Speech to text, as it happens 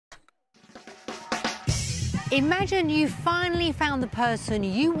Imagine you finally found the person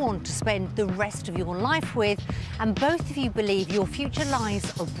you want to spend the rest of your life with, and both of you believe your future lies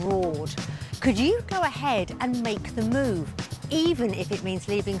abroad. Could you go ahead and make the move, even if it means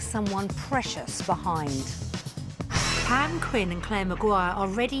leaving someone precious behind? Pam Quinn and Claire Maguire are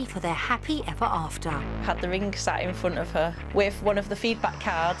ready for their happy ever after. Had the ring sat in front of her with one of the feedback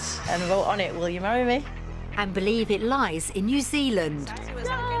cards and wrote on it, "Will you marry me?" And believe it lies in New Zealand.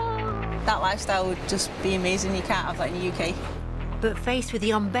 That lifestyle would just be amazing. You can't have that in the UK. But faced with the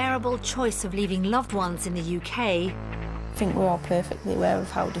unbearable choice of leaving loved ones in the UK, I think we're all perfectly aware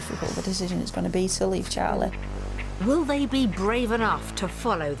of how difficult the decision is going to be to leave Charlie. will they be brave enough to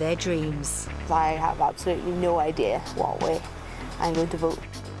follow their dreams? I have absolutely no idea what way I'm going to vote.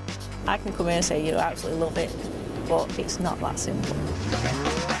 I can come here and say you absolutely love it, but it's not that simple.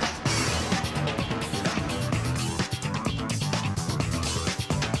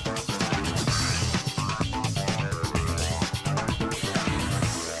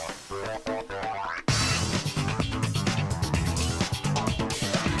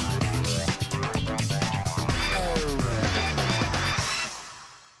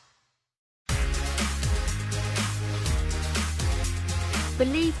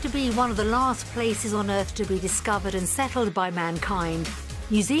 Believed to be one of the last places on Earth to be discovered and settled by mankind,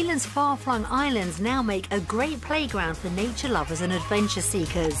 New Zealand's far-flung islands now make a great playground for nature lovers and adventure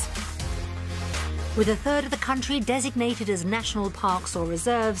seekers. With a third of the country designated as national parks or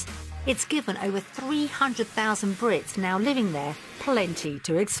reserves, it's given over 300,000 Brits now living there plenty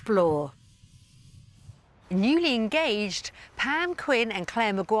to explore. Newly engaged, Pam Quinn and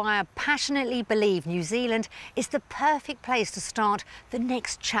Claire Maguire passionately believe New Zealand is the perfect place to start the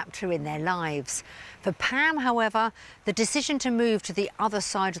next chapter in their lives. For Pam, however, the decision to move to the other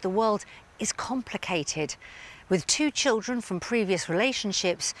side of the world is complicated. With 2 children from previous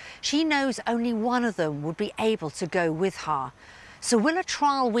relationships, she knows only one of them would be able to go with her. So will a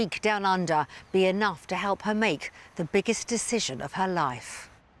trial week down under be enough to help her make the biggest decision of her life?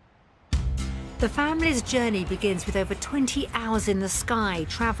 The family's journey begins with over 20 hours in the sky,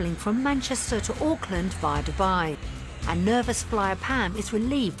 travelling from Manchester to Auckland via Dubai. And nervous flyer Pam is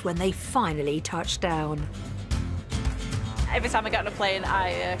relieved when they finally touch down. Every time I get on a plane,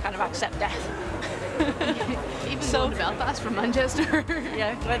 I kind of accept death. Even so, going to Belfast from Manchester.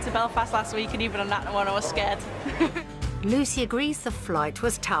 Yeah, I went to Belfast last week, and even on that one I was scared. Lucy agrees the flight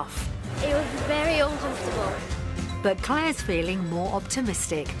was tough. It was very uncomfortable. But Claire's feeling more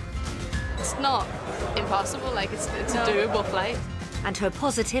optimistic. It's not impossible, like it's a doable flight. And her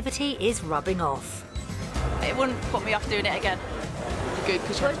positivity is rubbing off. It wouldn't put me off doing it again. Good,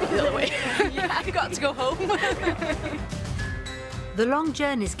 because you have to go the other way. Yeah, I've got to go home. The long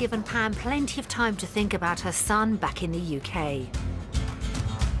journey's given Pam plenty of time to think about her son back in the UK.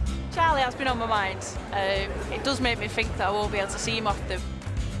 Charlie has been on my mind. It does make me think that I won't be able to see him often.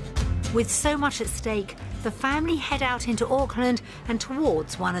 With so much at stake, the family head out into Auckland and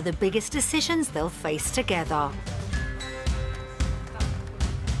towards one of the biggest decisions they'll face together.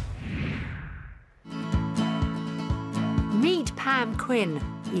 Meet Pam Quinn,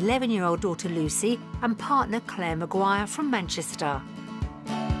 11-year-old daughter Lucy and partner Claire Maguire from Manchester.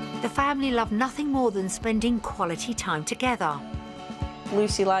 The family love nothing more than spending quality time together.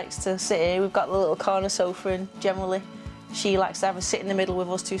 Lucy likes to sit here. We've got the little corner sofa, and generally she likes to have a sit in the middle with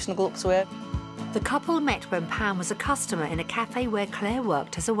us 2 snuggle up to her. The couple met when Pam was a customer in a cafe where Claire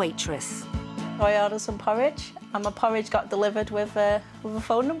worked as a waitress. I ordered some porridge, and my porridge got delivered with a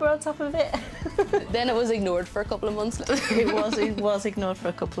phone number on top of it. Then it was ignored for a couple of months. It was ignored for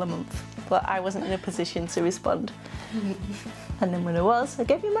a couple of months, but I wasn't in a position to respond. And then when I was, I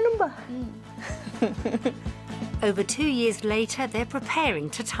gave you my number. Over 2 years later, they're preparing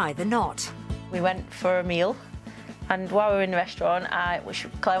to tie the knot. We went for a meal, and while we were in the restaurant,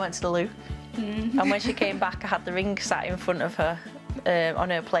 Claire went to the loo. And when she came back, I had the ring sat in front of her on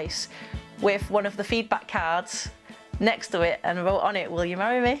her place with one of the feedback cards next to it, and I wrote on it, "Will you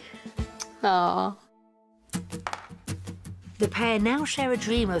marry me?" Aww. The pair now share a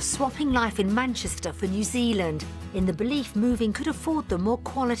dream of swapping life in Manchester for New Zealand, in the belief moving could afford them more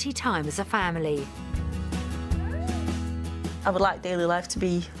quality time as a family. I would like daily life to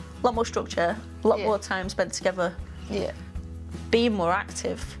be a lot more structure, a lot more time spent together. Yeah. Being more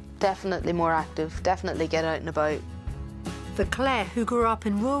active. Definitely more active, definitely get out and about. For Claire, who grew up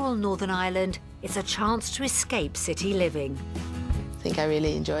in rural Northern Ireland, it's a chance to escape city living. I think I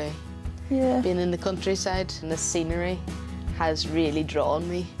really enjoy being in the countryside, and the scenery has really drawn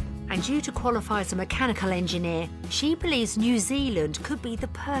me. And due to qualify as a mechanical engineer, she believes New Zealand could be the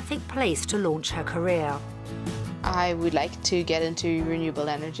perfect place to launch her career. I would like to get into renewable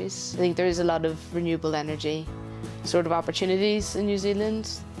energies. I think there is a lot of renewable energy sort of opportunities in New Zealand.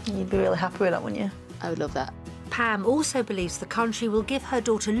 You'd be really happy with that, wouldn't you? I would love that. Pam also believes the country will give her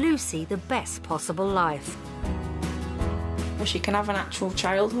daughter Lucy the best possible life. She can have an actual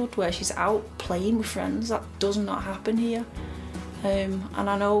childhood where she's out playing with friends. That does not happen here. And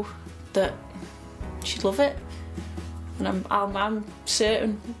I know that she'd love it. And I'm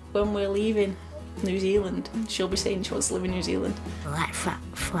certain when we're leaving New Zealand, she'll be saying she wants to live in New Zealand. I like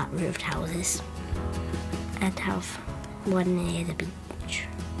flat roofed houses and have one near the beach.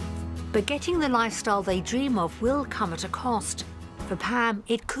 But getting the lifestyle they dream of will come at a cost. For Pam,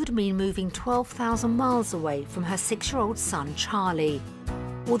 it could mean moving 12,000 miles away from her 6-year-old son, Charlie.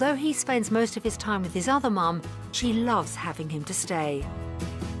 Although he spends most of his time with his other mum, she loves having him to stay.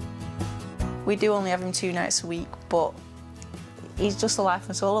 We do only have him 2 nights a week, but he's just the life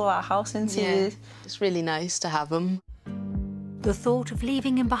and soul of our house, isn't he? Yeah, it's really nice to have him. The thought of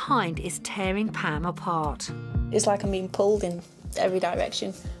leaving him behind is tearing Pam apart. It's like I'm being pulled in every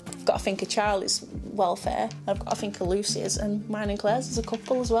direction. I've got to think of Charlie's welfare, I've got to think of Lucy's, and mine and Claire's as a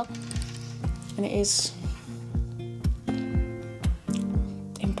couple as well. And it is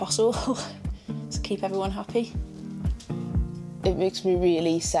impossible to keep everyone happy. It makes me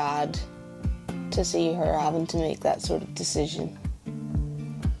really sad to see her having to make that sort of decision.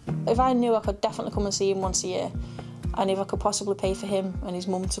 If I knew I could definitely come and see him once a year, and if I could possibly pay for him and his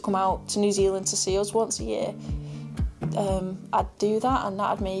mum to come out to New Zealand to see us once a year, I'd do that, and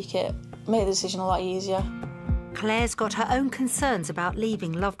that'd make the decision a lot easier. Claire's got her own concerns about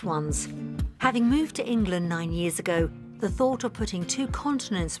leaving loved ones. Having moved to England 9 years ago, the thought of putting 2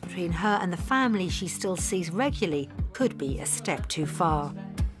 continents between her and the family she still sees regularly could be a step too far.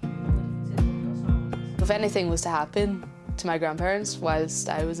 If anything was to happen to my grandparents whilst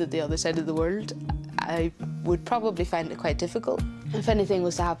I was at the other side of the world, I would probably find it quite difficult. If anything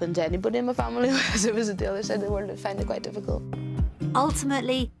was to happen to anybody in my family whilst I was at the other side of the world, I'd find it quite difficult.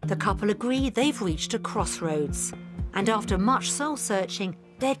 Ultimately, the couple agree they've reached a crossroads. And after much soul-searching,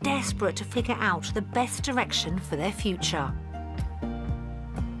 they're desperate to figure out the best direction for their future.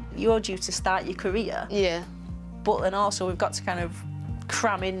 You're due to start your career. Yeah. But then also we've got to kind of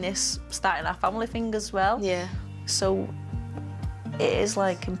cram in this starting our family thing as well. Yeah. So it is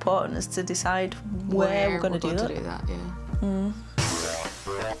like important as to decide where we're going to do that. Yeah.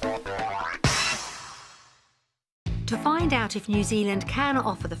 To find out if New Zealand can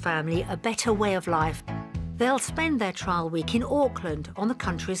offer the family a better way of life, they'll spend their trial week in Auckland on the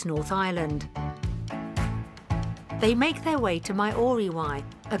country's North Island. They make their way to Maoriwai,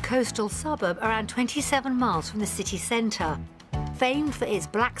 a coastal suburb around 27 miles from the city centre. Famed for its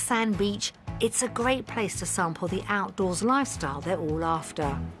black sand beach, it's a great place to sample the outdoors lifestyle they're all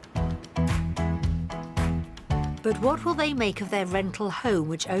after. But what will they make of their rental home,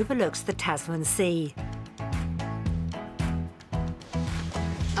 which overlooks the Tasman Sea?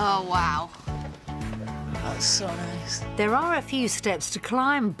 Oh, wow. That's so nice. There are a few steps to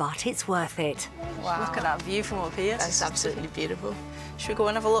climb, but it's worth it. Wow. Look at that view from up here. That's absolutely beautiful. Should we go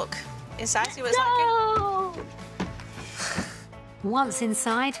and have a look inside, see what it's like? Once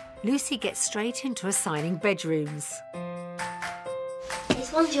inside, Lucy gets straight into assigning bedrooms.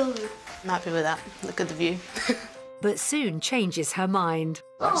 This one's your room. I'm happy with that. Look at the view. But soon changes her mind.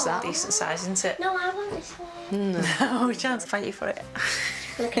 What's that? Decent size, isn't it? No, I want this one. No, we can't fight you for it.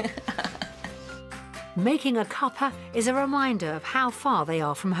 Making a cuppa is a reminder of how far they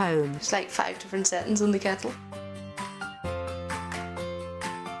are from home. It's like 5 different settings on the kettle.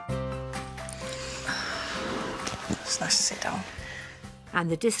 It's nice to sit down. And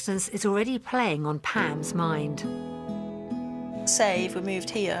the distance is already playing on Pam's mind. Say if we moved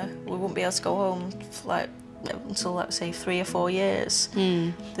here, we wouldn't be able to go home for until, let's say, 3 or 4 years.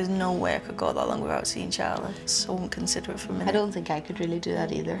 There's no way I could go that long without seeing Charlie, so I wouldn't consider it for a minute. I don't think I could really do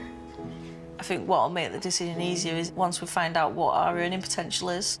that either. I think what will make the decision easier is once we find out what our earning potential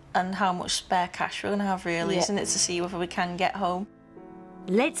is and how much spare cash we're going to have, really, isn't it, to see whether we can get home.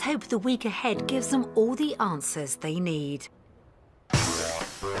 Let's hope the week ahead gives them all the answers they need.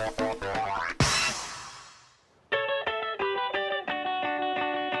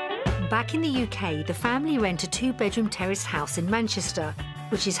 Back in the UK, the family rent a 2-bedroom terraced house in Manchester,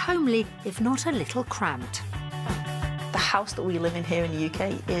 which is homely, if not a little cramped. The house that we live in here in the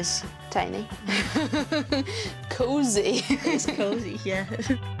UK is tiny. Cosy. It's cosy, yeah.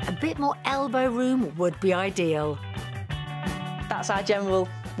 A bit more elbow room would be ideal. That's our general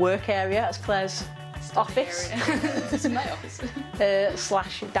work area. That's Claire's office. It's my office.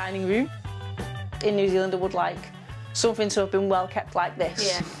 Slash dining room. In New Zealand, I would like something to have been well kept like this.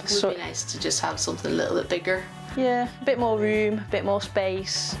 Yeah, it would be nice to just have something a little bit bigger. Yeah, a bit more room, a bit more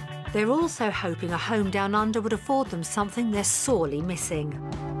space. They're also hoping a home down under would afford them something they're sorely missing.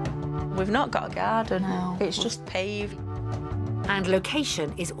 We've not got a garden. No. It's just paved. And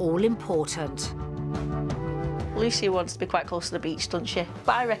location is all important. Lucy wants to be quite close to the beach, doesn't she?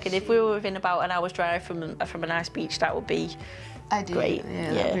 But I reckon if we were within about an hour's drive from a nice beach, that would be great.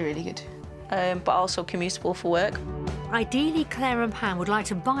 Yeah, that'd be really good. But also commutable for work. Ideally, Claire and Pam would like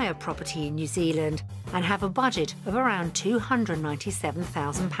to buy a property in New Zealand and have a budget of around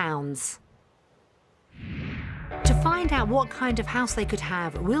 £297,000. To find out what kind of house they could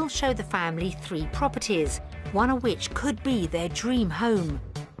have, we'll show the family 3 properties, one of which could be their dream home.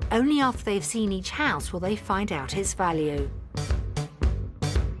 Only after they've seen each house will they find out its value.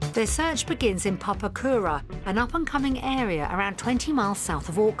 Their search begins in Papakura, an up-and-coming area around 20 miles south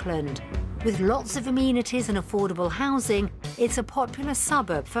of Auckland. With lots of amenities and affordable housing, it's a popular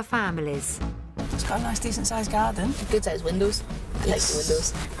suburb for families. It's got a nice, decent-sized garden. Good sized windows. I like the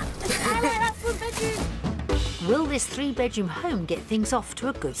windows. I like that 4-bedroom. Will this 3-bedroom home get things off to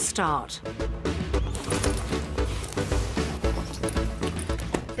a good start?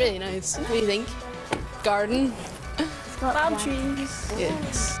 Really nice. What do you think? Garden? Palm trees.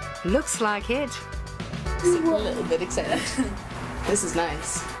 Yes. Looks like it. A little bit excited. This is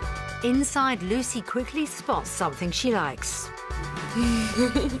nice. Inside, Lucy quickly spots something she likes.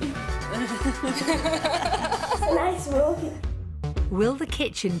 Nice room. Will the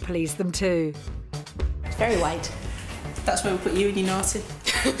kitchen please them too? It's very wide. That's where we put you in your naughty.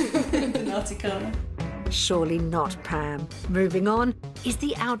 naughty corner. Surely not, Pam. Moving on, is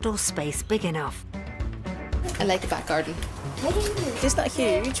the outdoor space big enough? I like the back garden. It's not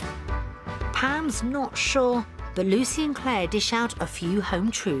huge. Pam's not sure, but Lucy and Claire dish out a few home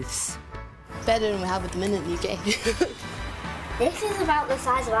truths. Better than we have at the minute in the UK. This is about the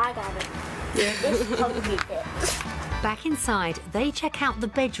size of our garden. Yeah. This is concrete bit. Back inside, they check out the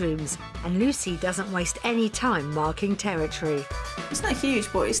bedrooms, and Lucy doesn't waste any time marking territory. It's not huge,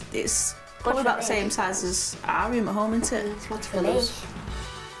 but it's probably about the same size as our room at home, isn't it? It's much for me.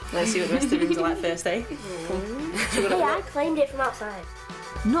 Let's see what the rest of the rooms are like first, eh? Yeah, I claimed it from outside.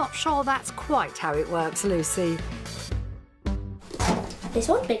 Not sure that's quite how it works, Lucy. This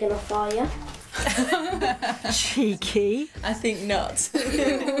one's big enough for you. Cheeky. I think not.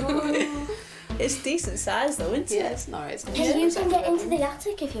 It's decent size though, isn't it? Yeah, it's nice. Hey, you can get into the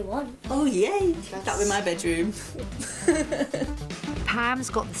attic if you want. Oh yay! That'll be my bedroom. Pam's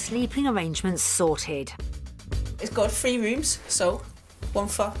got the sleeping arrangements sorted. It's got 3 rooms, so one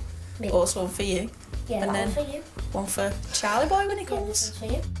for us, one for you. Yeah, and that then one for you. one for Charlie boy when he Yeah, comes. this one's for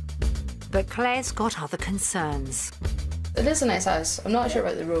you. But Claire's got other concerns. It is a nice house. I'm not sure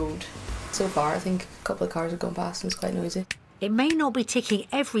about the road. So far, I think a couple of cars have gone past and it's quite noisy. It may not be ticking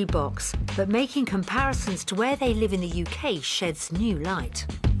every box, but making comparisons to where they live in the UK sheds new light.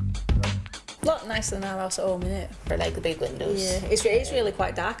 A lot nicer than our house at home, innit? I like the big windows. Yeah, it's really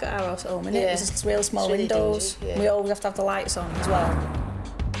quite dark at our house at home, innit? Yeah. It's just really small It's really windows. dingy, yeah. We always have to have the lights on as well.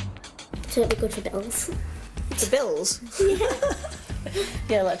 So it'd be good for bills. The bills?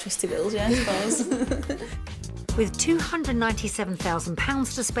 Yeah, electricity bills, yeah, I suppose. With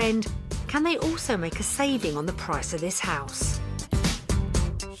 £297,000 to spend, can they also make a saving on the price of this house?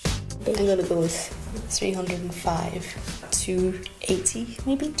 I'm going to go with 305. 280,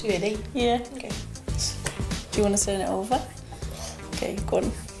 maybe? 280. Yeah. Okay. Do you want to turn it over? Okay, go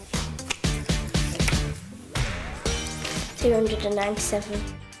on. 297.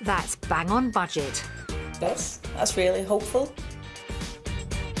 That's bang on budget. That's really hopeful.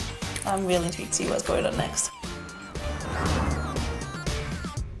 I'm really intrigued to see what's going on next.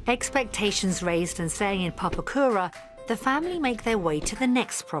 Expectations raised and staying in Papakura, the family make their way to the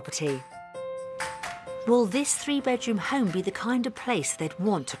next property. Will this 3-bedroom home be the kind of place they'd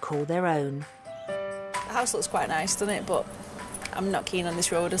want to call their own? The house looks quite nice, doesn't it? But I'm not keen on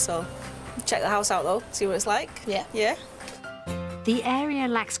this road, so check the house out though, see what it's like. Yeah. Yeah? The area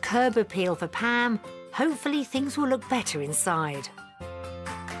lacks curb appeal for Pam. Hopefully things will look better inside.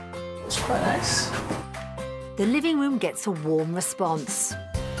 It's quite nice. The living room gets a warm response.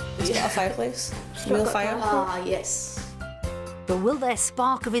 It's got a fireplace. Real fire. Ah, yes. But will their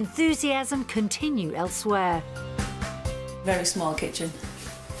spark of enthusiasm continue elsewhere? Very small kitchen.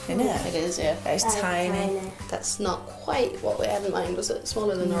 Isn't it? It is, yeah. It's tiny. That's not quite what we had in mind, was it?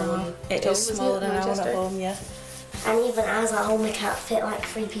 Smaller than our one? It is smaller than our one at home, yeah. And even ours at home, we can't fit like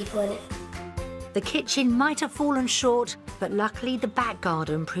 3 people in it. The kitchen might have fallen short, but luckily the back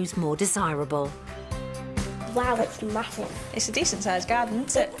garden proves more desirable. Wow, it's massive. It's a decent sized garden,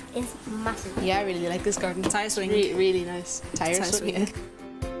 isn't it? It's massive. Yeah, I really like this garden. Tire swing. Really nice. Tire swing.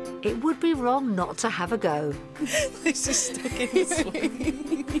 it would be wrong not to have a go. Lucy's stuck in this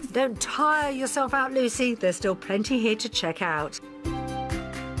one. Don't tire yourself out, Lucy. There's still plenty here to check out.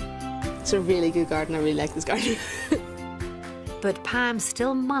 It's a really good garden. I really like this garden. But Pam's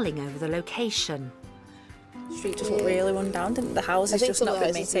still mulling over the location. The street just looked really run down, didn't the house? Has just not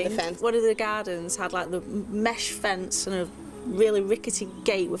been maintained. One of the gardens had like the mesh fence and a really rickety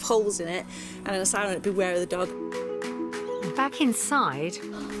gate with holes in it, and a sign on it, beware of the dog. Back inside,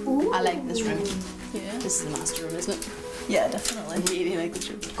 I like this room. Yeah. This is the master room, isn't it? Yeah, definitely. I really like this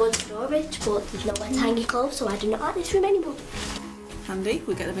room. Good storage, but there's nowhere to hang your clothes, so I do not like this room anymore. Handy,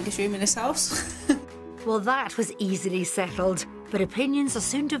 we get the biggest room in this house. well, that was easily settled. But opinions are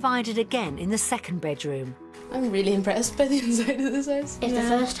soon divided again in the second bedroom. I'm really impressed by the inside of this house. If the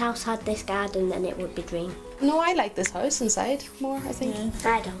first house had this garden, then it would be dream. No, I like this house inside more, I think. Yeah.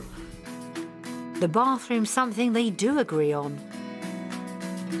 I don't. The bathroom's something they do agree on.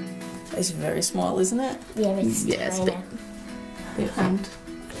 It's very small, isn't it? Yeah, it's tiny. It's a bit behind.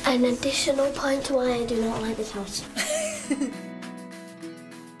 An additional point to why I do not like this house.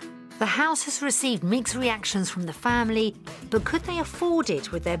 The house has received mixed reactions from the family, but could they afford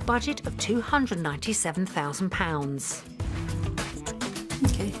it with their budget of £297,000?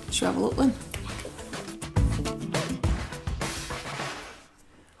 Okay, should we have a look then?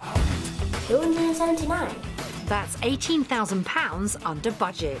 £279. That's £18,000 under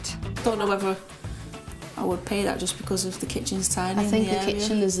budget. Don't know whether I would pay that just because of the kitchen's tiny. I think the area.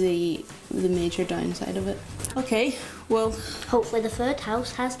 kitchen is the major downside of it. Okay, well, Hopefully the third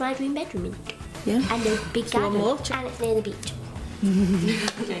house has my dream bedroom in it. yeah. And a big So one garden. more? And it's near the beach.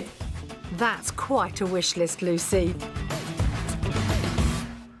 Okay. That's quite a wish list, Lucy.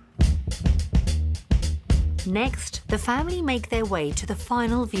 Next, the family make their way to the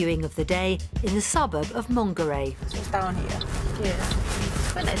final viewing of the day in the suburb of Mongaray. So it's down here. Yeah.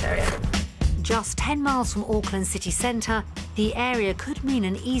 Quite a nice area. Just 10 miles from Auckland city centre, the area could mean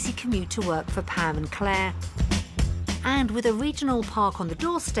an easy commute to work for Pam and Claire. And with a regional park on the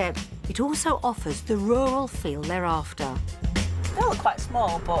doorstep, it also offers the rural feel they're after. They look quite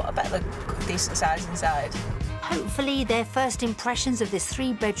small, but I bet they're decent size inside. Hopefully, their first impressions of this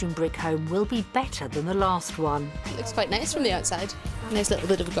 3-bedroom brick home will be better than the last one. It looks quite nice from the outside. Nice little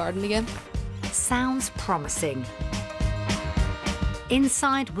bit of a garden again. Sounds promising.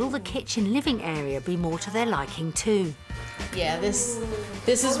 Inside, will the kitchen living area be more to their liking too? Yeah, this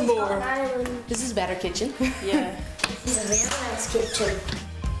is more. This is better kitchen. Yeah. It's a really nice kitchen.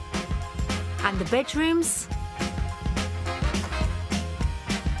 And the bedrooms?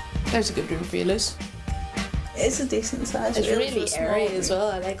 There's a good room for you, Luce. It's a decent size. It's really small airy room. as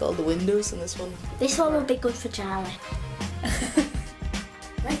well. I like all the windows in this one. This one will be good for Charlie.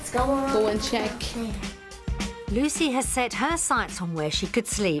 Let's go on. Go and check. Lucy has set her sights on where she could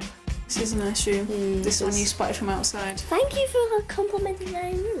sleep. This is a nice room. This one you spotted from outside. Thank you for complimenting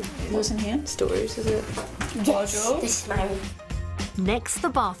my room. What's in here? Storage, is it? Yes, this is my room. Next, the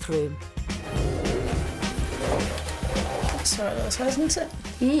bathroom. That's all right, little size, isn't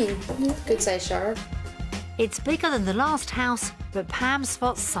it? Good size shower. It's bigger than the last house, but Pam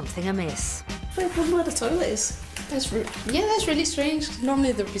spots something amiss. I wonder where the toilet is. That's really strange.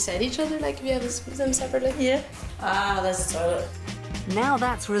 Normally they're beside each other, like if you have them separately. Yeah. Ah, there's the toilet. Now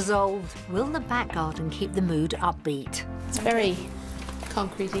that's resolved, will the back garden keep the mood upbeat? It's very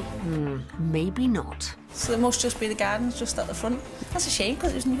concretey. Maybe not. So there must just be the gardens just at the front. That's a shame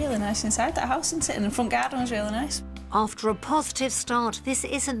because it was really nice inside that house, isn't it? And the front garden was really nice. After a positive start, this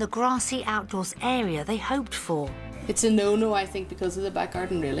isn't the grassy outdoors area they hoped for. It's a no-no, I think, because of the back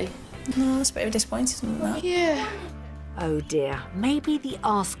garden, really. No, that's a bit of a disappointing, isn't that? Yeah. Oh dear, maybe the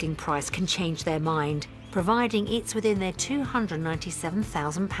asking price can change their mind, providing it's within their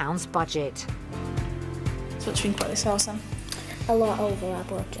 £297,000 budget. So what do you think about this house then? A lot over our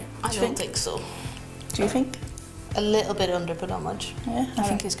budget. I don't think so. Do you think? A little bit under, but not much. Yeah, I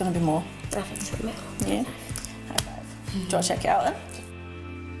think it's going to be more. I think so. Yeah. High five. Do you want to check it out then?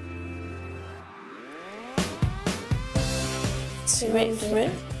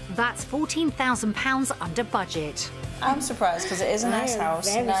 That's £14,000 under budget. I'm surprised because it is a nice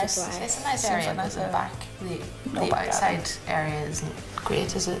house. Very Nice. surprised. It's a nice Seems area, like nice a- at the back. No The back outside area isn't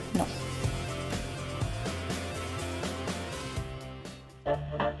great, is it? No.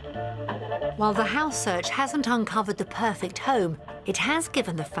 While the house search hasn't uncovered the perfect home, it has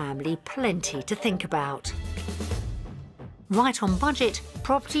given the family plenty to think about. Right on budget,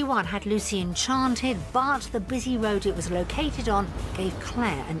 Property 1 had Lucy enchanted, but the busy road it was located on gave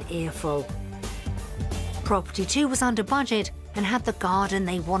Claire an earful. Property 2 was under budget and had the garden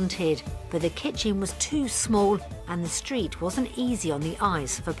they wanted, but the kitchen was too small and the street wasn't easy on the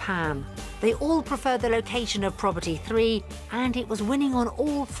eyes for Pam. They all preferred the location of property 3 and it was winning on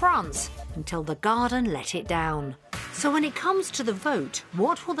all fronts until the garden let it down. So when it comes to the vote,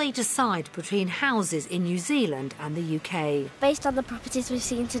 what will they decide between houses in New Zealand and the UK? Based on the properties we've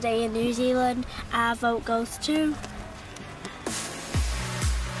seen today in New Zealand, our vote goes to...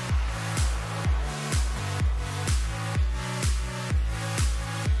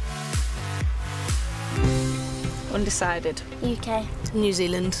 Undecided. UK. New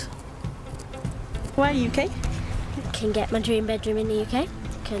Zealand. Why UK? Can get my dream bedroom in the UK.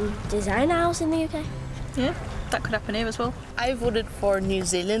 Can design a house in the UK. Yeah, that could happen here as well. I voted for New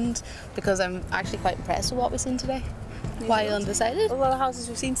Zealand because I'm actually quite impressed with what we've seen today. Why undecided? Well, the houses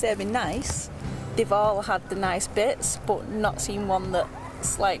we've seen today have been nice. They've all had the nice bits, but not seen one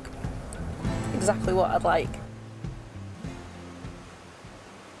that's like exactly what I'd like.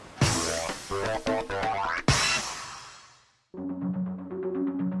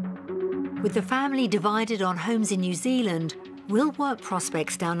 With the family divided on homes in New Zealand, will work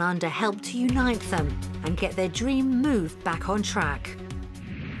prospects down under help to unite them and get their dream move back on track?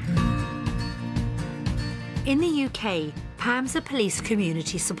 In the UK, Pam's a police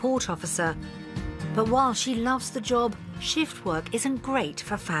community support officer. But while she loves the job, shift work isn't great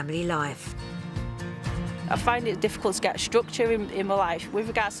for family life. I find it difficult to get structure in my life with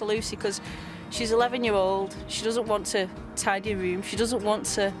regards to Lucy because she's 11-year-old, she doesn't want to tidy a room, she doesn't want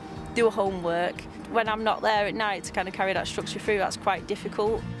to do a homework. When I'm not there at night to kind of carry that structure through, that's quite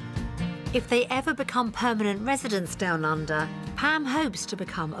difficult. If they ever become permanent residents down under, Pam hopes to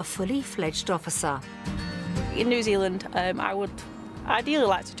become a fully fledged officer. In New Zealand, I would ideally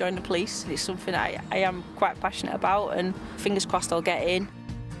like to join the police. It's something I am quite passionate about and fingers crossed I'll get in.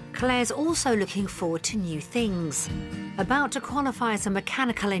 Claire's also looking forward to new things. About to qualify as a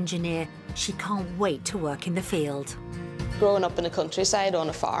mechanical engineer, she can't wait to work in the field. Growing up in the countryside on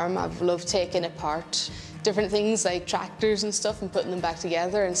a farm, I've loved taking apart different things like tractors and stuff and putting them back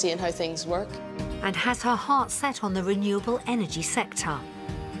together and seeing how things work. And has her heart set on the renewable energy sector.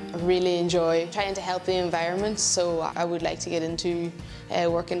 I really enjoy trying to help the environment, so I would like to get into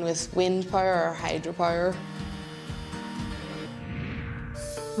working with wind power or hydropower.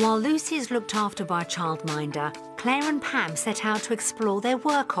 While Lucy is looked after by a childminder, Claire and Pam set out to explore their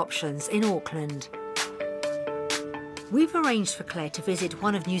work options in Auckland. We've arranged for Claire to visit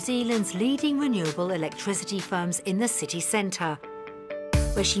one of New Zealand's leading renewable electricity firms in the city centre,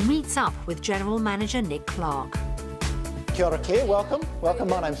 where she meets up with General Manager Nick Clark. Kia ora, Claire, welcome. Welcome,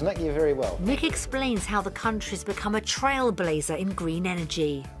 my name's Nick, you're very well. Nick explains how the country's become a trailblazer in green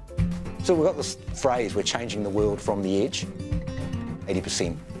energy. So we've got this phrase, we're changing the world from the edge.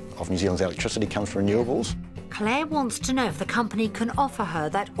 80% of New Zealand's electricity comes from renewables. Claire wants to know if the company can offer her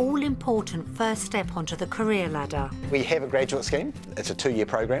that all-important first step onto the career ladder. We have a graduate scheme. It's a 2-year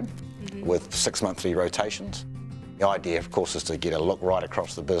program with 6 monthly rotations. The idea, of course, is to get a look right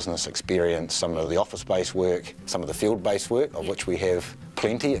across the business, experience some of the office-based work, some of the field-based work, of which we have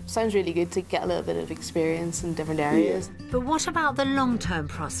plenty. Sounds really good to get a little bit of experience in different areas. But what about the long-term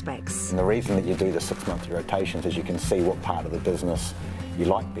prospects? And the reason that you do the 6 monthly rotations is you can see what part of the business you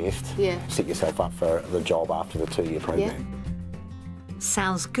like best, set yourself up for the job after the 2-year program.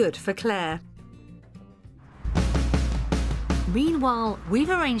 Sounds good for Claire. Meanwhile, we've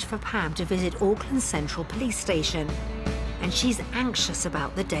arranged for Pam to visit Auckland Central Police Station, and she's anxious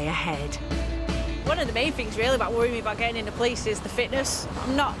about the day ahead. One of the main things really about worrying me about getting into police is the fitness.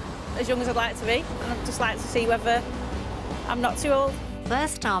 I'm not as young as I'd like to be, and I'd just like to see whether I'm not too old.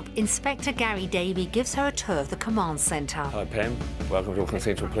 First up, Inspector Gary Davey gives her a tour of the command centre. Hi Pam, welcome to Auckland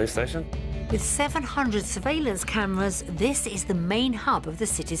Central Police Station. With 700 surveillance cameras, this is the main hub of the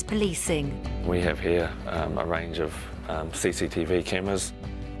city's policing. We have here a range of CCTV cameras.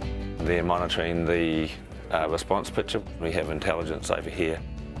 They're monitoring the response picture. We have intelligence over here.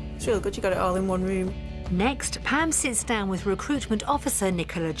 It's really good you got it all in one room. Next, Pam sits down with recruitment officer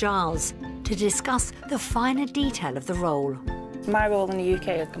Nicola Giles to discuss the finer detail of the role. My role in the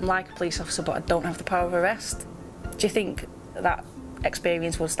UK, I'm like a police officer, but I don't have the power of arrest. Do you think that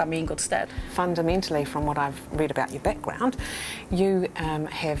experience will stand me in good stead? Fundamentally, from what I've read about your background, you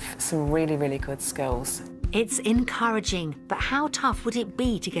have some really, really good skills. It's encouraging, but how tough would it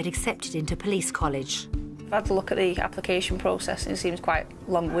be to get accepted into police college? I've had to look at the application process and it seems quite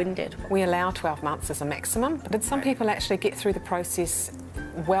long-winded. We allow 12 months as a maximum, but some people actually get through the process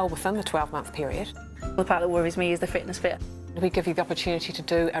well within the 12-month period. The part that worries me is the fitness bit. We give you the opportunity to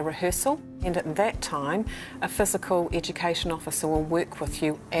do a rehearsal, and at that time, a physical education officer will work with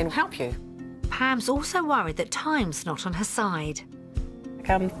you and help you. Pam's also worried that time's not on her side.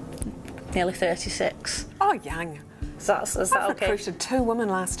 I'm nearly 36. Oh, young. Is that I've okay? recruited 2 women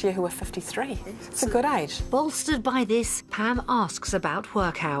last year who were 53. It's a good age. Bolstered by this, Pam asks about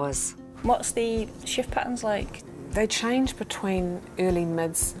work hours. What's the shift patterns like? They change between early,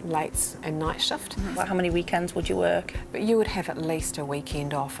 mids, lates and night shift. Like how many weekends would you work? But you would have at least a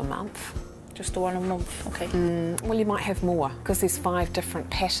weekend off a month. Just the one a month, okay. Well, you might have more because there's 5 different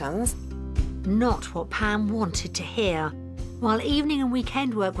patterns. Not what Pam wanted to hear. While evening and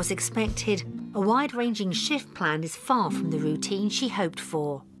weekend work was expected, a wide-ranging shift plan is far from the routine she hoped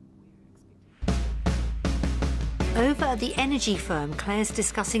for. Over at the energy firm, Claire's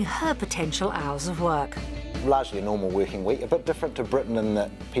discussing her potential hours of work. Largely a normal working week, a bit different to Britain in that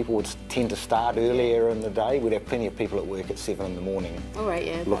people would tend to start earlier in the day. We'd have plenty of people at work at 7 in the morning. All right,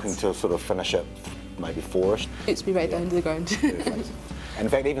 yeah. Looking to sort of finish at maybe 4ish. It's me right down to the ground. And in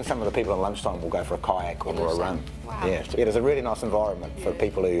fact, even some of the people at lunchtime will go for a kayak or a run. Wow. Yeah, it is a really nice environment for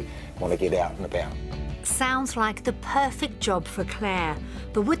people who want to get out and about. Sounds like the perfect job for Claire,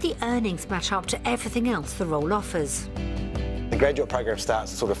 but would the earnings match up to everything else the role offers? The graduate program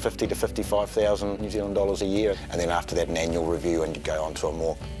starts at sort of 50 to 55,000 New Zealand dollars a year, and then after that an annual review and you go on to a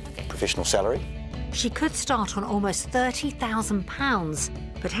more professional salary. She could start on almost £30,000,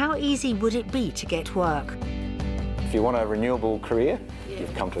 but how easy would it be to get work? If you want a renewable career,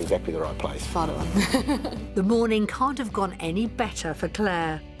 you've come to exactly the right place. The morning can't have gone any better for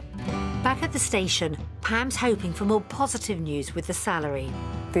Claire. Back at the station, Pam's hoping for more positive news with the salary.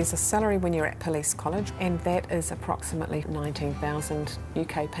 There's a salary when you're at police college, and that is approximately 19,000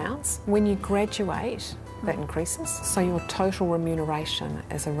 UK pounds. When you graduate, that increases, so your total remuneration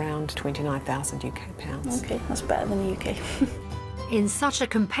is around 29,000 UK pounds. Okay, that's better than the UK. In such a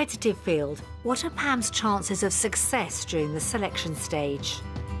competitive field, what are Pam's chances of success during the selection stage?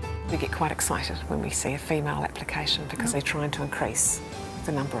 We get quite excited when we see a female application because they're trying to increase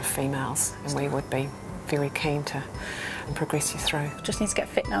the number of females, and we would be very keen to progress you through. Just need to get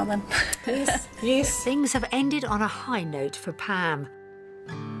fit now then. Yes, yes. Things have ended on a high note for Pam.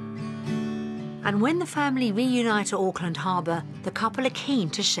 And when the family reunite at Auckland Harbour, the couple are keen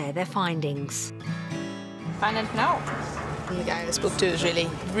to share their findings. Find anything out? The guy I spoke to was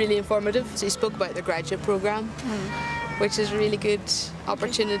really informative. So he spoke about the graduate programme, which is a really good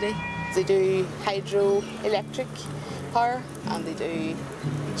opportunity. They do hydroelectric power and they do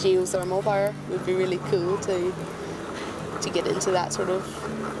geothermal power. It would be really cool to get into that sort of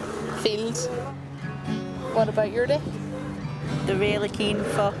field. What about your day? They're really keen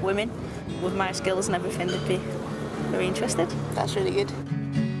for women. With my skills and everything, they'd be very interested. That's really good.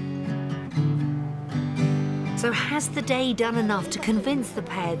 So has the day done enough to convince the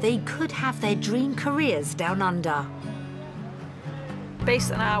pair they could have their dream careers down under?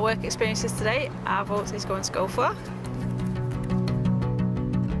 Based on our work experiences today, our vote is going to go for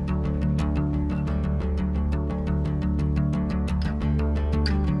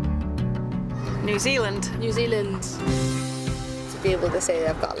New Zealand. New Zealand. To be able to say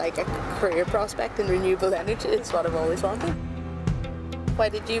I've got like a career prospect in renewable energy, it's what I've always wanted. Why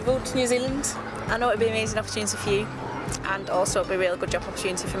did you vote New Zealand? I know it'd be an amazing opportunity for you, and also it'd be a really good job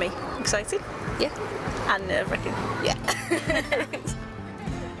opportunity for me. Excited? Yeah. And nerve-wracking. Yeah.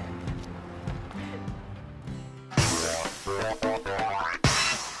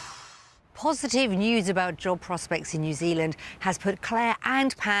 Positive news about job prospects in New Zealand has put Claire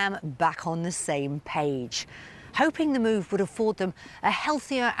and Pam back on the same page. Hoping the move would afford them a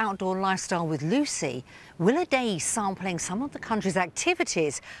healthier outdoor lifestyle with Lucy, will a day sampling some of the country's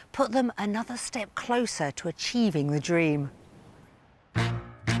activities put them another step closer to achieving the dream?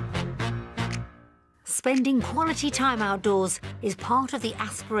 Spending quality time outdoors is part of the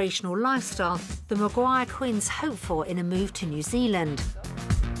aspirational lifestyle the Maguire Quinns hope for in a move to New Zealand.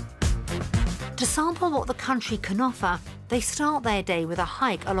 To sample what the country can offer, they start their day with a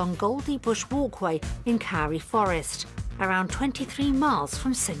hike along Goldie Bush Walkway in Kauri Forest, around 23 miles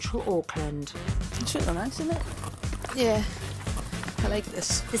from central Auckland. It's really nice, isn't it? Yeah, I like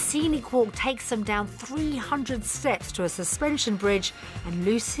this. The scenic walk takes them down 300 steps to a suspension bridge, and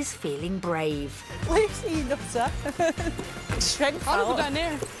Lucy's feeling brave. Lucy, you nutter. Strength I'll out. go down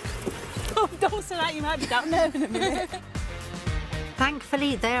there. Oh, don't say that, you might be down there in a minute.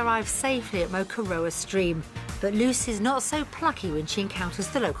 Thankfully, they arrive safely at Mokaroa Stream, but Lucy's not so plucky when she encounters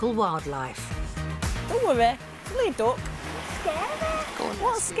the local wildlife. Don't worry, it's only a duck. Scary?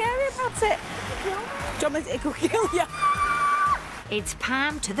 What's scary about it? Do you want me to go kill you? It's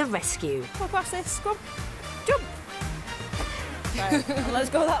Pam to the rescue. Come across this, come. Jump. Right, let's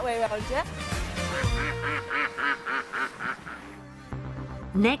go that way round, yeah?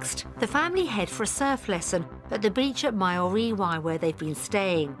 Next, the family head for a surf lesson at the beach at Maioriwai where they've been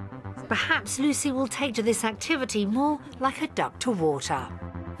staying. Perhaps Lucy will take to this activity more like a duck to water.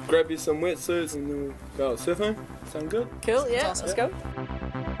 Grab you some wetsuits and then go out surfing. Sound good? Cool, yeah, let's go.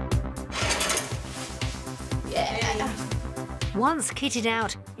 Yeah. Once kitted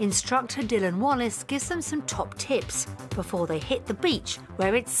out, instructor Dylan Wallace gives them some top tips before they hit the beach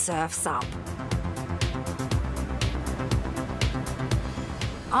where it surfs up.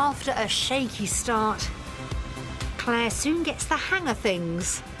 After a shaky start, Claire soon gets the hang of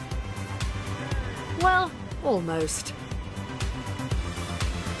things. Well, almost.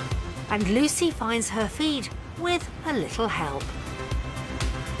 And Lucy finds her feet with a little help.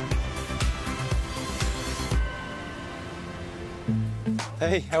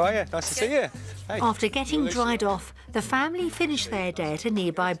 Hey, how are you? Nice to see you. Hey. After getting dried off, the family finish their day at a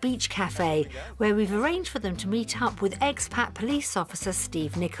nearby beach cafe, where we've arranged for them to meet up with expat police officer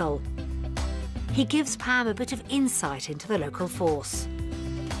Steve Nichol. He gives Pam a bit of insight into the local force.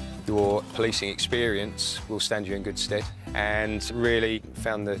 Your policing experience will stand you in good stead, and really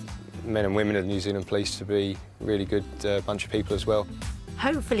found the men and women of the New Zealand Police to be a really good bunch of people as well.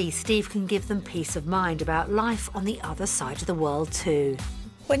 Hopefully Steve can give them peace of mind about life on the other side of the world too.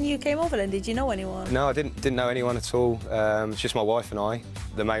 When you came over then, did you know anyone? No, I didn't know anyone at all. It's just my wife and I.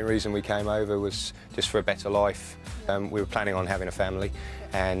 The main reason we came over was just for a better life. We were planning on having a family,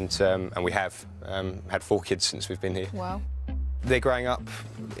 and we have had 4 kids since we've been here. Wow. They're growing up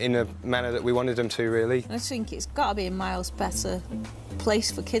in a manner that we wanted them to, really. I think it's got to be a miles better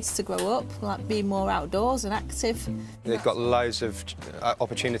place for kids to grow up, like being more outdoors and active. They've got loads of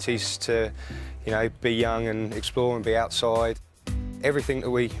opportunities to, you know, be young and explore and be outside. Everything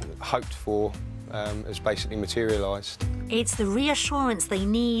that we hoped for has basically materialised. It's the reassurance they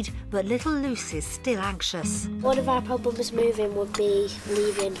need, but little Lucy's still anxious. One of our problems moving would be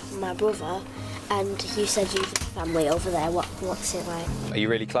leaving my brother, and you said you've got family over there. What's it like? Are you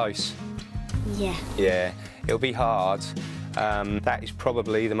really close? Yeah. Yeah, it'll be hard. That is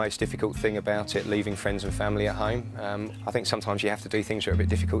probably the most difficult thing about it, leaving friends and family at home. I think sometimes you have to do things that are a bit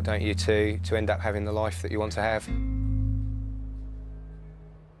difficult, don't you, to end up having the life that you want to have.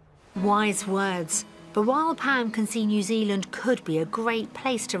 Wise words. But while Pam can see New Zealand could be a great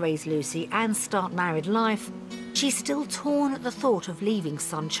place to raise Lucy and start married life, she's still torn at the thought of leaving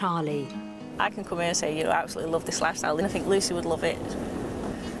son Charlie. I can come here and say, you know, I absolutely love this lifestyle, and I think Lucy would love it,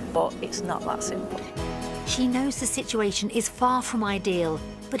 but it's not that simple. She knows the situation is far from ideal,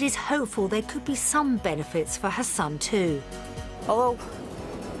 but is hopeful there could be some benefits for her son too. Although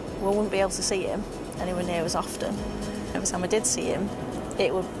we wouldn't be able to see him anywhere near as often, every time I did see him,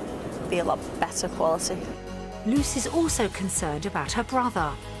 it would be a lot better quality. Lucy's also concerned about her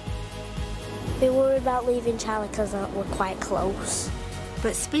brother. We're worried about leaving Charlie because we're quite close.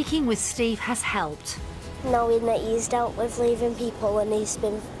 But speaking with Steve has helped. Knowing that he's dealt with leaving people and he's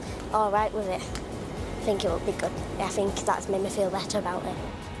been all right with it, I think it would be good. I think that's made me feel better about it.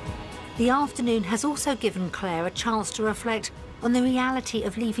 The afternoon has also given Claire a chance to reflect on the reality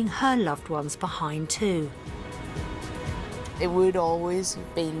of leaving her loved ones behind too. It would always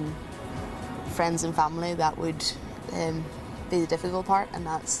have been friends and family that would be the difficult part, and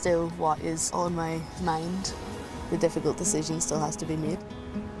that's still what is on my mind. The difficult decision still has to be made.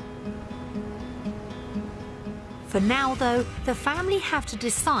 For now, though, the family have to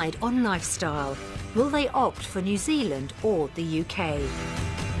decide on lifestyle. Will they opt for New Zealand or the UK?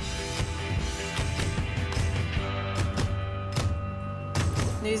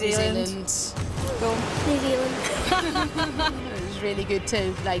 New Zealand. Go. New Zealand. It was really good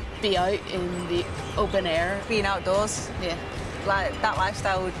to be out in the open air. Being outdoors. Yeah. Like, that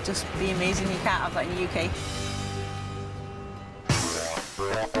lifestyle would just be amazing. You can't have that in the UK.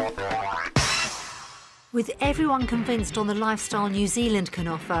 With everyone convinced on the lifestyle New Zealand can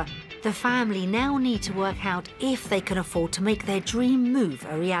offer, the family now need to work out if they can afford to make their dream move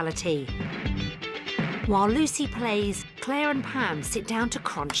a reality. While Lucy plays, Claire and Pam sit down to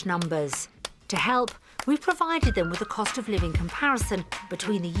crunch numbers. To help, we've provided them with a cost of living comparison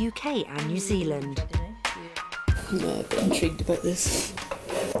between the UK and New Zealand. I'm a bit intrigued about this.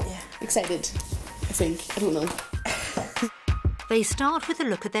 Yeah. Excited, I think. I don't know. They start with a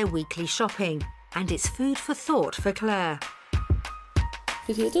look at their weekly shopping, and it's food for thought for Claire.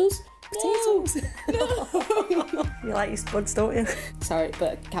 Potatoes? Potatoes! No. You like your spuds, don't you? Sorry,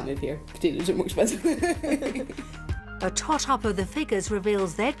 but I can't move here. Potatoes are more expensive. A tot-up of the figures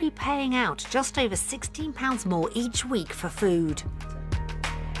reveals they'd be paying out just over £16 more each week for food.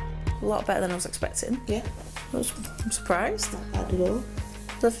 A lot better than I was expecting. Yeah. I'm surprised. Not bad at all.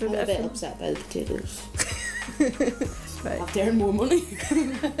 I'm a bit upset by the potatoes. Right. Have to earn more money.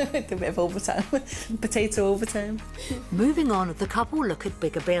 Do a bit of overtime, potato overtime. Moving on, the couple look at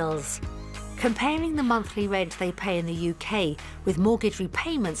bigger bills. Comparing the monthly rent they pay in the UK with mortgage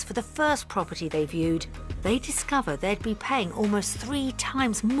repayments for the first property they viewed, they discover they'd be paying almost 3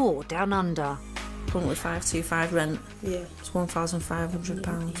 times more down under. Currently 525 rent. Yeah. It's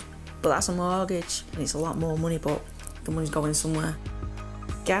 £1,500. But that's a mortgage, and it's a lot more money, but the money's going somewhere.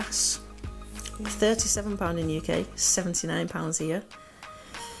 Gas, £37 in the UK, £79 here.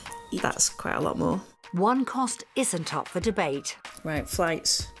 That's quite a lot more. One cost isn't up for debate. Right,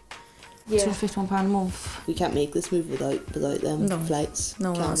 flights. Yeah. £251 a month. We can't make this move without them flights.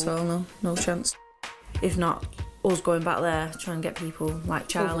 No, not at all, no chance. If not, us going back there, trying to get people like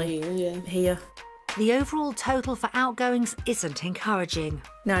Charlie here. The overall total for outgoings isn't encouraging.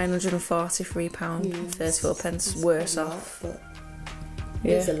 £943.34 worse off.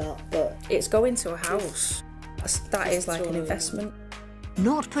 It's a lot, but it's going to a house. That is like an investment.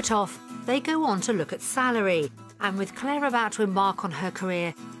 Not put off, they go on to look at salary. And with Claire about to embark on her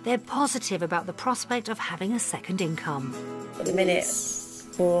career, they're positive about the prospect of having a second income. At the minute,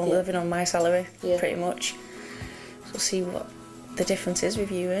 we're living on my salary, pretty much. So we'll see what the difference is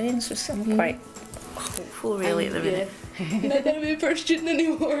with you earnings. So I'm quite hopeful, really, at the minute. Not going to be a first student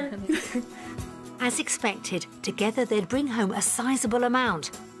anymore. As expected, together they'd bring home a sizable amount,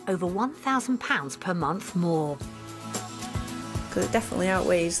 over £1,000 per month more. Because it definitely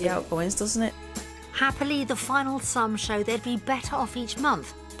outweighs the outgoings, doesn't it? Happily, the final sum showed they'd be better off each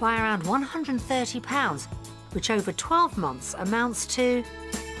month by around £130, which over 12 months amounts to...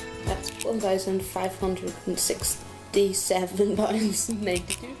 That's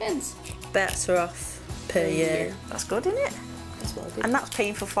 £1,567.92. Better off per year. That's good, isn't it? That's well good. And that's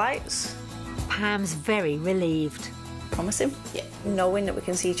paying for flights. Pam's very relieved. Promising? Yeah. Knowing that we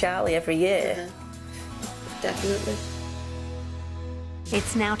can see Charlie every year. Definitely.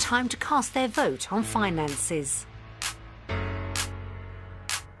 It's now time to cast their vote on finances.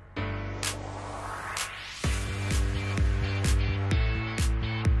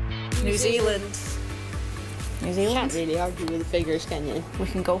 New Zealand. New Zealand. Can't really argue with the figures, can you? We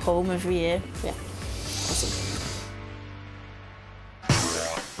can go home every year. Yeah. Awesome.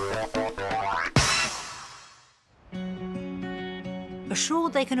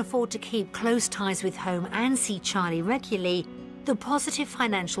 Assured they can afford to keep close ties with home and see Charlie regularly, the positive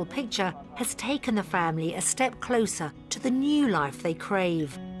financial picture has taken the family a step closer to the new life they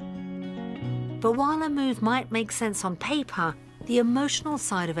crave. But while a move might make sense on paper, the emotional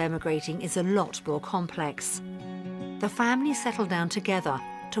side of emigrating is a lot more complex. The family settle down together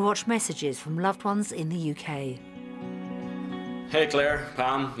to watch messages from loved ones in the UK. Hey Claire,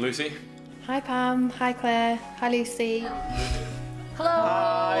 Pam, Lucy. Hi Pam, hi Claire, hi Lucy. Hello.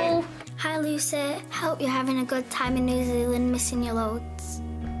 Hi. Hi Lucy, hope you're having a good time in New Zealand, missing you loads.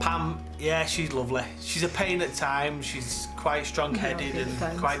 Pam, yeah, she's lovely. She's a pain at times, she's quite strong-headed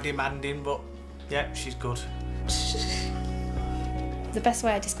and quite demanding, but yeah, she's good. The best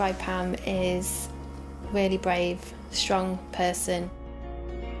way I describe Pam is really brave, strong person.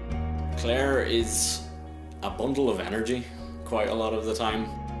 Claire is a bundle of energy quite a lot of the time.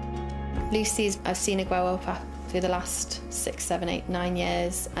 Lucy's, I've seen her grow up through the last 6, 7, 8, 9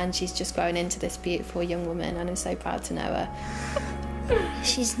 years, and she's just grown into this beautiful young woman, and I'm so proud to know her.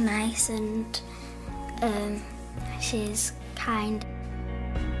 She's nice and she's kind.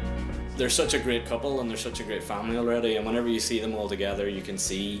 They're such a great couple and they're such a great family already, and whenever you see them all together you can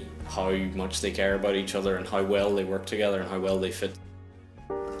see how much they care about each other and how well they work together and how well they fit.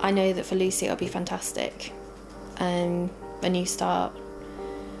 I know that for Lucy it'll be fantastic. A new start,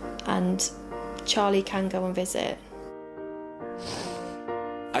 and Charlie can go and visit.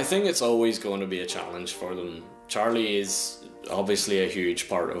 I think it's always going to be a challenge for them. Charlie is obviously a huge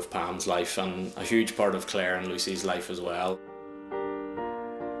part of Pam's life and a huge part of Claire and Lucy's life as well.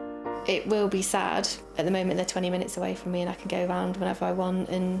 It will be sad. At the moment they're 20 minutes away from me and I can go around whenever I want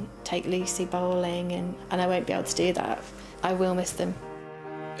and take Lucy bowling, and I won't be able to do that. I will miss them.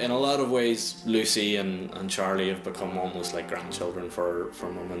 In a lot of ways, Lucy and Charlie have become almost like grandchildren for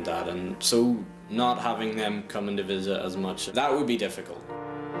Mum and Dad, and so not having them coming to visit as much, that would be difficult.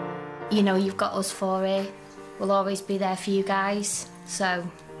 You know, you've got us for it. We'll always be there for you guys, so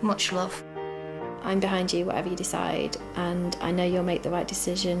much love. I'm behind you, whatever you decide, and I know you'll make the right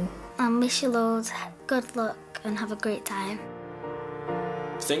decision. I miss you loads, good luck and have a great time.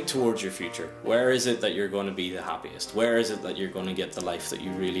 Think towards your future. Where is it that you're going to be the happiest? Where is it that you're going to get the life that you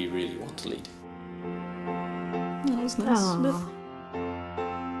really, really want to lead? That was nice.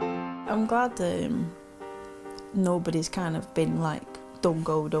 I'm glad nobody's kind of been like don't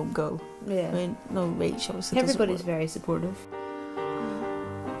go, don't go. Yeah. I mean, no, Rachel obviously Everybody's very supportive.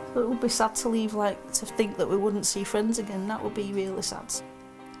 But it would be sad to leave, like, to think that we wouldn't see friends again. That would be really sad.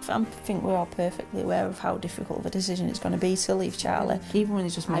 I think we're all perfectly aware of how difficult of a decision it's going to be to leave Charlie. Even when he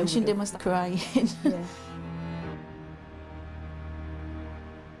just mentioned him, I was crying. Yeah.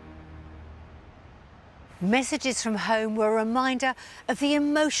 Messages from home were a reminder of the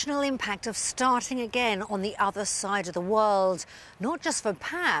emotional impact of starting again on the other side of the world, not just for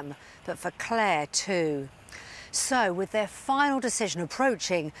Pam, but for Claire too. So, with their final decision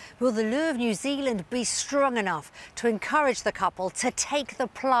approaching, will the lure of New Zealand be strong enough to encourage the couple to take the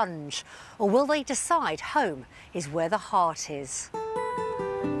plunge? Or will they decide home is where the heart is?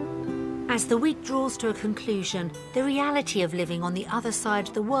 As the week draws to a conclusion, the reality of living on the other side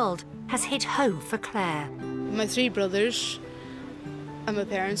of the world has hit home for Claire. My 3 brothers and my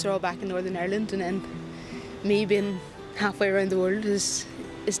parents are all back in Northern Ireland, and then me being halfway around the world is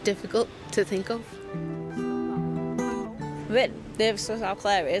difficult to think of. A bit nervous as how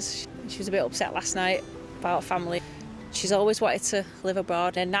Claire is. She was a bit upset last night about family. She's always wanted to live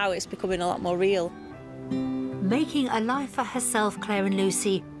abroad, and now it's becoming a lot more real. Making a life for herself, Claire and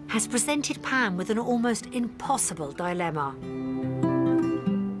Lucy, has presented Pam with an almost impossible dilemma.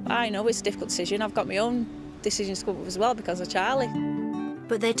 I know it's a difficult decision. I've got my own decisions to come up with as well because of Charlie.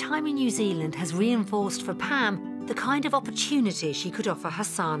 But their time in New Zealand has reinforced for Pam the kind of opportunity she could offer her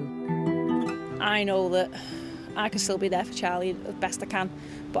son. I know that I can still be there for Charlie the best I can,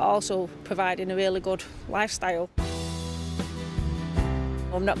 but also providing a really good lifestyle.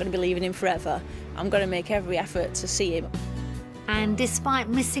 I'm not going to be leaving him forever. I'm going to make every effort to see him. And despite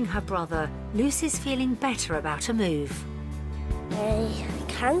missing her brother, Lucy's feeling better about a move. I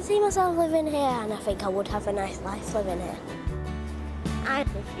can see myself living here, and I think I would have a nice life living here. I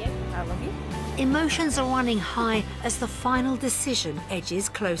love you. I love you. Emotions are running high as the final decision edges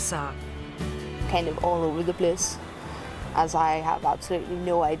closer. Kind of all over the place, as I have absolutely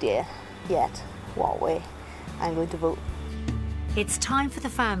no idea yet what way I'm going to vote. It's time for the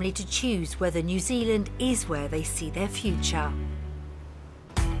family to choose whether New Zealand is where they see their future.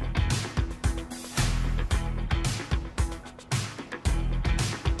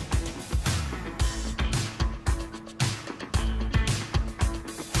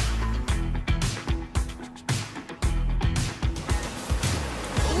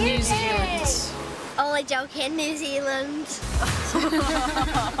 New Zealand. Only joking, New Zealand.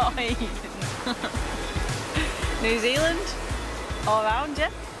 New Zealand, all around you.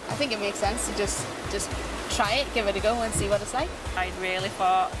 I think it makes sense to just try it, give it a go and see what it's like. I really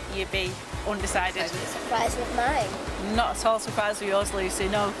thought you'd be undecided. Surprised with mine. Not at all surprised with yours, Lucy,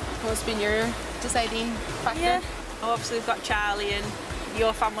 no. What's been your deciding factor? Yeah. Obviously we've got Charlie and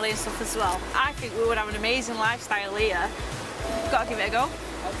your family and stuff as well. I think we would have an amazing lifestyle here. We've got to give it a go.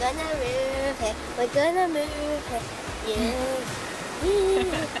 We're gonna move here, we're gonna move here,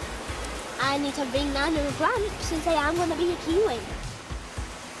 yeah. I need to bring Nana a branch and say I'm gonna be a Kiwi.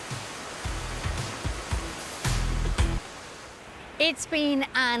 It's been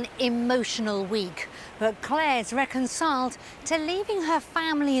an emotional week, but Claire's reconciled to leaving her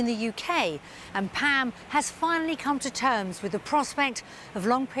family in the UK, and Pam has finally come to terms with the prospect of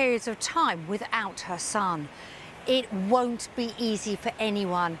long periods of time without her son. It won't be easy for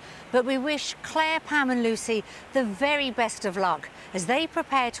anyone, but we wish Claire, Pam and Lucy the very best of luck as they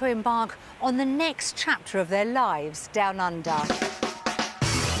prepare to embark on the next chapter of their lives down under.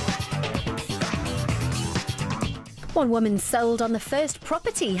 One woman sold on the first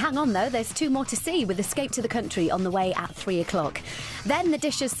property. Hang on though, there's 2 more to see with Escape to the Country on the way at 3 o'clock. Then the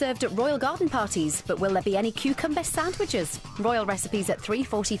dishes served at royal garden parties, but will there be any cucumber sandwiches? Royal recipes at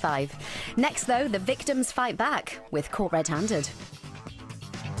 3:45. Next though, the victims fight back with Caught Red-Handed.